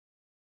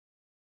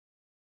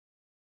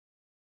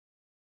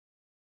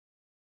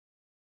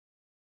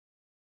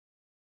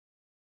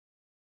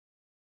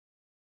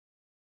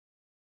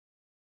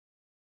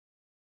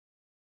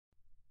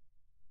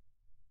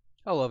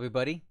Hello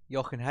everybody,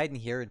 Jochen Hayden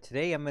here, and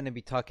today I'm going to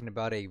be talking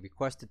about a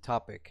requested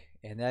topic,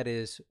 and that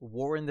is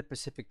War in the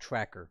Pacific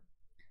Tracker.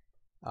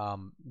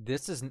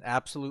 This is an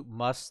absolute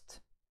must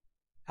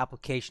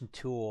application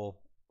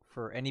tool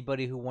for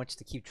anybody who wants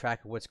to keep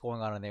track of what's going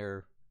on in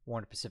their War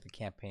in the Pacific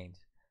campaigns.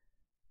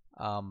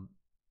 Um,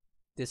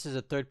 this is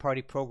a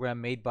third-party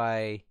program made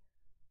by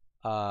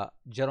a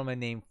gentleman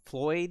named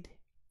Floyd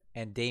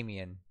and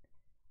Damien,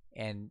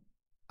 and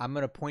I'm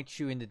going to point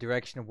you in the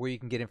direction of where you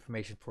can get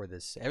information for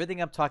this.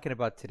 Everything I'm talking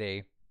about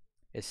today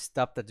is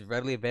stuff that's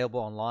readily available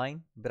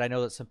online, but I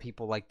know that some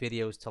people like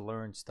videos to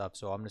learn stuff,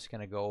 so I'm just going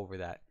to go over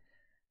that.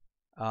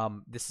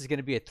 This is going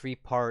to be a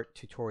three-part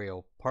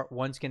tutorial. Part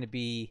one is going to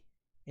be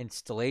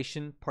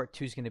installation, part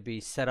two is going to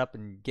be setup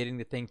and getting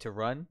the thing to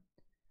run,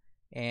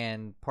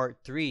 and part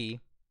three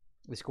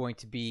is going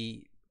to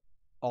be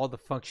all the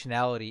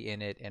functionality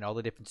in it and all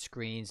the different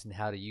screens and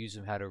how to use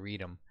them, how to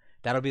read them.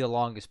 That'll be the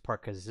longest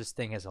part because this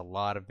thing has a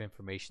lot of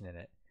information in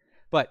it.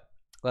 But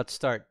let's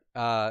start.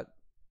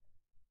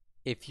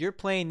 If you're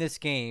playing this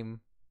game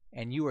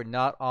and you are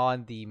not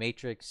on the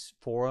Matrix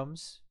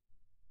forums,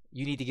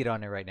 you need to get on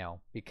there right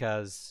now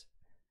because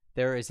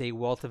there is a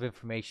wealth of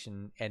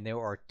information and there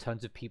are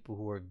tons of people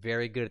who are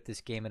very good at this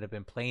game and have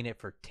been playing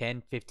it for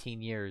 10,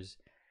 15 years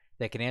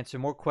that can answer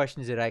more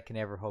questions than I can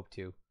ever hope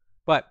to.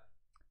 But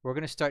we're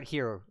going to start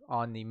here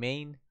on the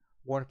main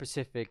War in the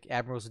Pacific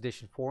Admirals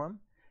Edition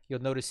forum.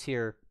 You'll notice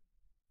here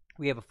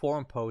we have a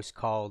forum post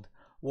called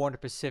War in the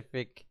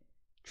Pacific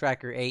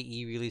Tracker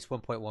AE Release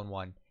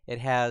 1.11. It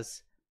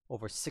has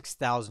over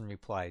 6,000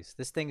 replies.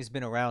 This thing has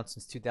been around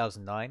since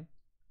 2009,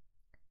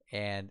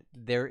 and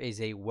there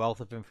is a wealth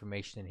of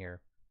information in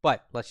here.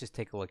 But let's just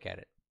take a look at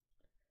it.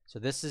 So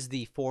this is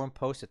the forum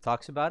post that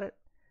talks about it.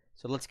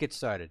 So let's get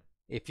started.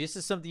 If this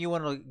is something you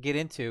want to get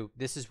into,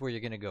 this is where you're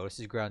going to go. This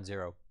is ground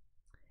zero.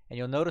 And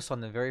you'll notice on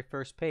the very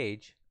first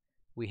page,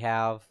 we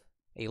have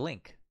a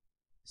link.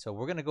 So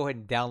we're going to go ahead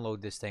and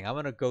download this thing. I'm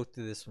going to go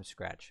through this from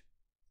scratch.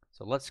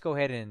 So let's go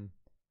ahead and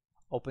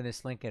open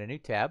this link in a new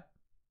tab.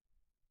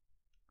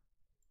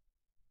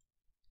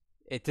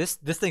 This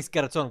thing's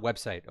got its own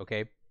website,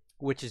 okay,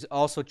 which is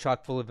also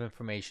chock full of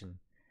information.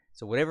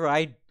 So whatever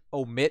I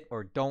omit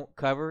or don't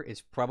cover is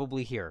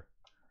probably here.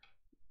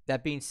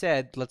 That being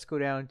said, let's go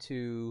down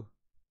to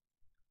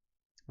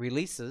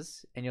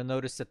releases, and you'll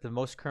notice that the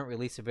most current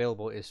release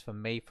available is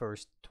from May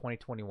 1st,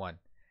 2021.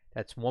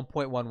 That's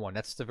 1.11.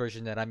 That's the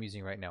version that I'm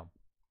using right now.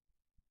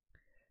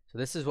 So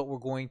this is what we're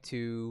going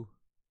to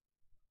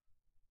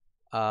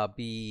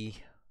be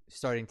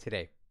starting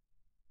today.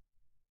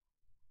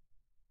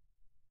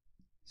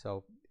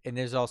 So, and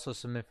there's also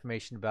some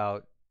information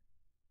about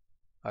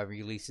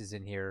releases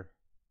in here,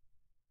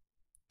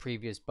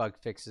 previous bug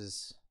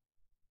fixes,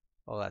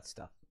 all that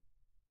stuff.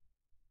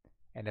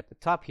 And at the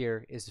top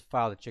here is the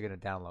file that you're going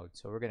to download.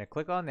 So we're going to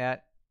click on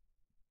that.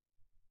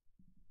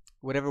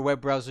 Whatever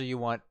web browser you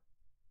want,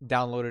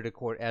 download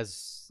it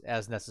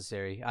as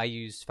necessary. I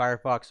use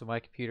Firefox on my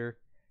computer.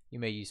 You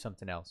may use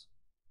something else.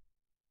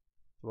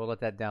 We'll let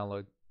that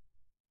download.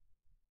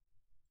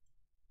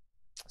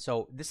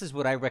 So this is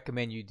what I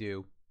recommend you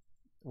do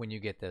when you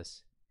get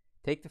this.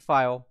 Take the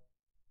file,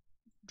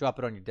 drop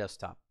it on your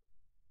desktop.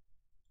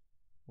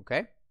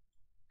 Okay?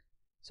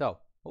 So,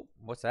 oh,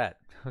 what's that?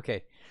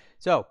 Okay.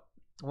 So,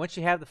 once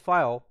you have the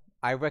file,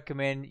 I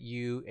recommend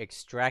you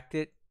extract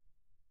it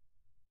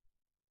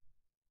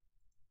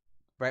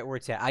right where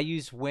it's at. I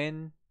use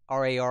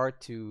WinRAR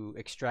to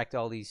extract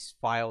all these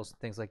files and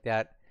things like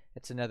that.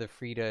 It's another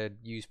free to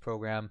use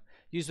program.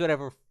 Use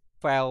whatever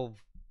file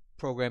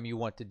program you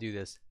want to do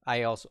this.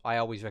 I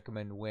always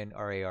recommend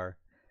WinRAR.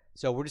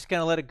 So we're just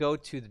gonna let it go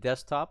to the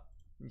desktop,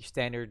 your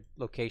standard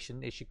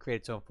location. It should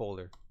create its own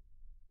folder.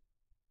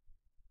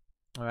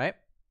 All right.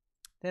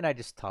 Then I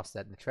just toss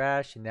that in the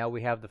trash, and now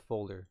we have the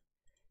folder.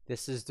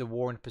 This is the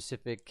War in the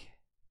Pacific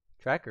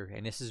Tracker,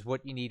 and this is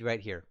what you need right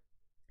here.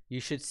 You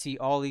should see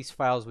all these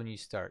files when you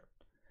start.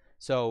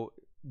 So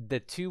the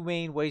two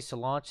main ways to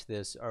launch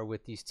this are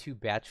with these two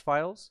batch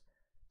files.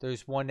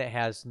 There's one that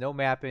has no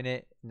map in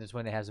it, and there's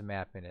one that has a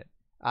map in it.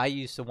 I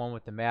use the one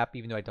with the map,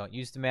 even though I don't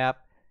use the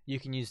map. You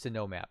can use the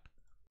no map.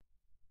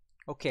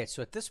 Okay,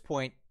 so at this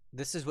point,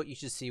 this is what you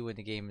should see when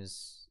the game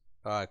is,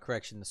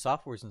 the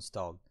software is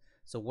installed.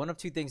 So one of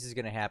two things is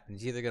going to happen.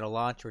 It's either going to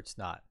launch or it's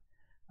not.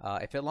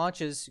 If it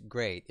launches,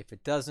 great. If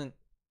it doesn't,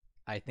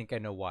 I think I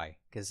know why.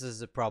 Because this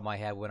is a problem I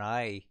had when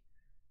I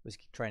was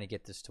trying to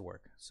get this to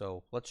work.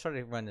 So let's try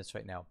to run this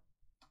right now.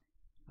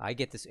 I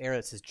get this error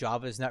that says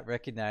Java is not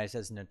recognized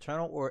as an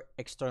internal or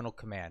external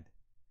command.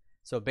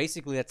 So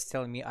basically that's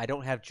telling me I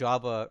don't have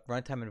Java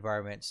runtime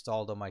environment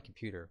installed on my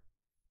computer.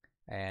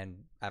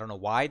 And I don't know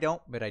why I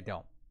don't, but I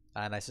don't.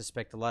 And I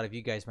suspect a lot of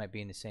you guys might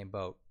be in the same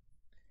boat.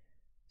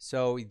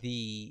 So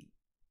the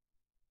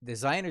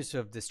designers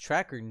of this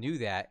tracker knew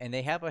that, and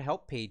they have a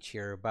help page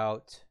here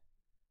about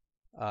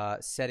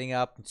setting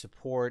up and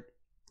support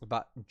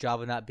about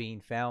Java not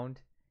being found,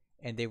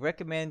 and they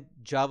recommend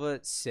Java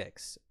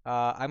 6.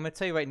 I'm going to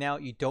tell you right now,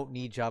 you don't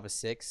need Java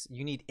 6.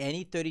 You need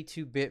any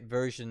 32-bit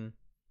version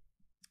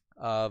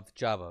of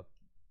Java.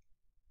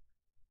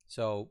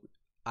 So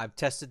I've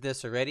tested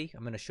this already.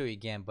 I'm going to show you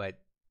again, but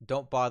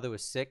don't bother with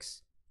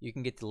 6. You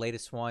can get the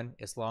latest one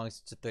as long as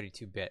it's a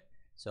 32-bit.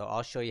 So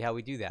I'll show you how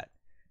we do that.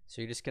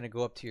 So you're just going to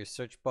go up to your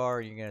search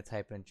bar. You're going to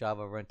type in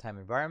Java Runtime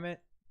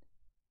Environment.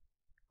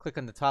 Click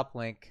on the top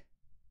link.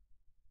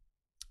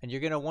 And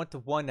you're going to want the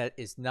one that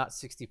is not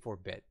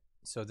 64-bit.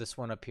 So this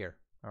one up here.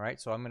 All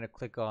right, so I'm going to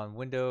click on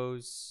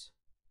Windows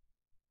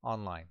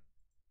Online.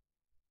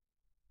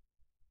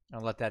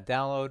 I'll let that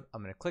download.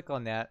 I'm going to click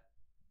on that.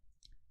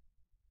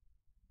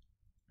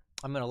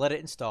 I'm going to let it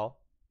install.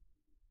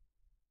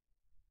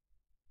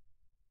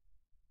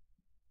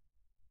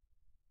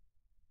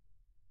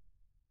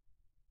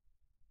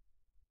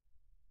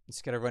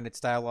 It's going to run its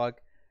dialog.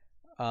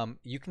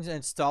 You can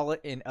install it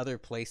in other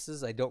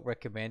places. I don't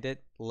recommend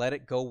it. Let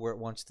it go where it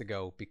wants to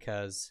go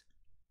because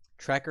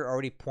Tracker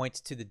already points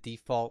to the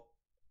default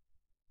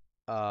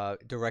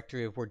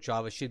directory of where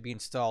Java should be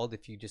installed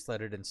if you just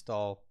let it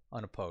install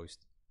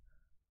unopposed.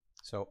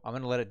 So I'm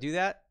going to let it do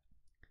that.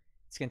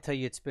 It's going to tell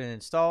you it's been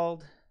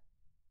installed.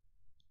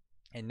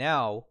 And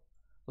now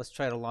let's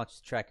try to launch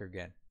the Tracker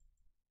again.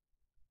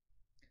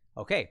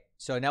 Okay,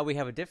 so now we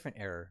have a different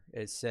error.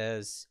 It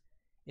says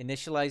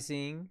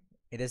initializing.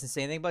 It doesn't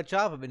say anything about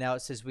Java, but now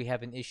it says we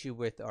have an issue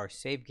with our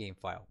save game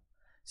file.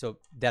 So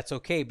that's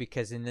okay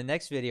because in the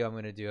next video I'm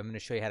going to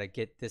show you how to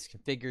get this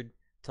configured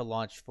to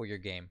launch for your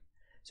game.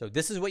 So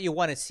this is what you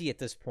want to see at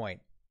this point.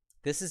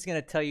 This is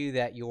going to tell you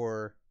that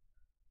your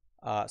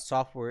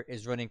software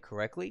is running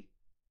correctly.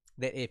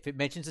 That if it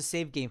mentions a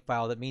save game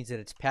file, that means that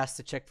it's passed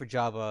the check for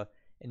Java,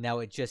 and now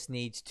it just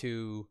needs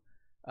to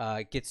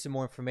get some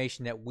more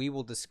information that we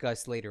will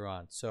discuss later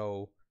on.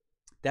 So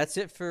that's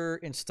it for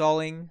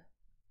installing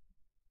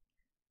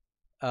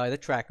the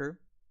Tracker.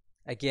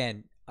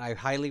 Again, I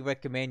highly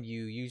recommend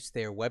you use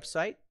their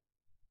website.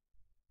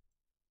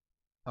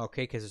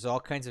 Okay, because there's all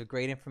kinds of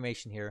great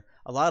information here.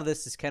 A lot of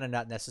this is kind of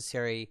not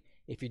necessary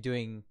if you're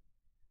doing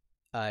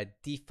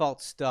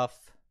default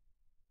stuff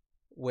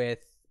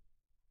with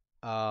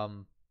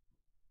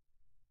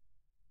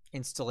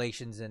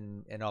installations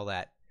and all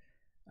that.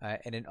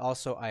 And then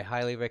also, I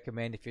highly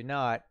recommend if you're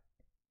not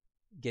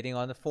getting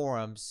on the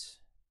forums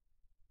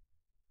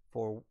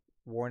for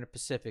War in the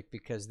Pacific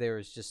because there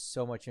is just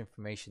so much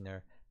information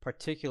there,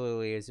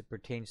 particularly as it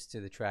pertains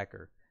to the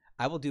Tracker.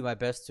 I will do my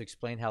best to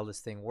explain how this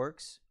thing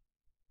works.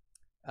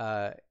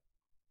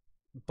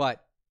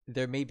 But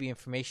there may be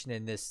information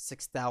in this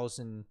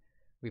 6,000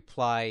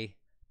 reply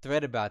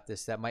thread about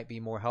this that might be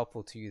more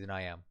helpful to you than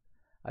I am.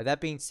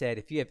 That being said,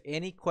 if you have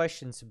any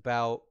questions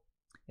about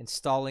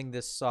installing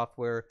this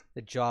software,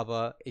 the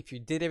Java, if you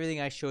did everything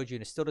I showed you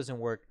and it still doesn't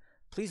work,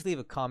 please leave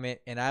a comment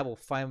and I will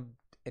find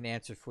an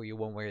answer for you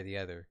one way or the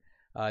other.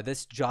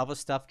 This Java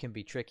stuff can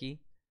be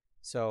tricky.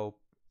 So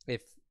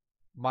if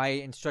my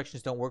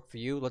instructions don't work for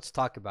you, let's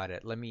talk about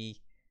it. Let me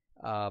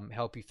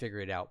help you figure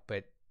it out.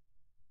 But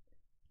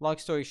long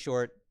story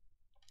short,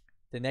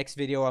 the next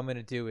video I'm going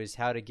to do is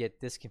how to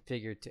get this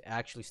configured to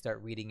actually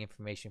start reading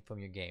information from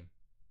your game.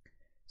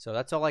 So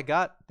that's all I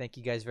got. Thank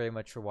you guys very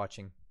much for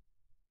watching.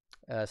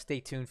 Stay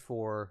tuned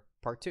for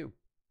part 2.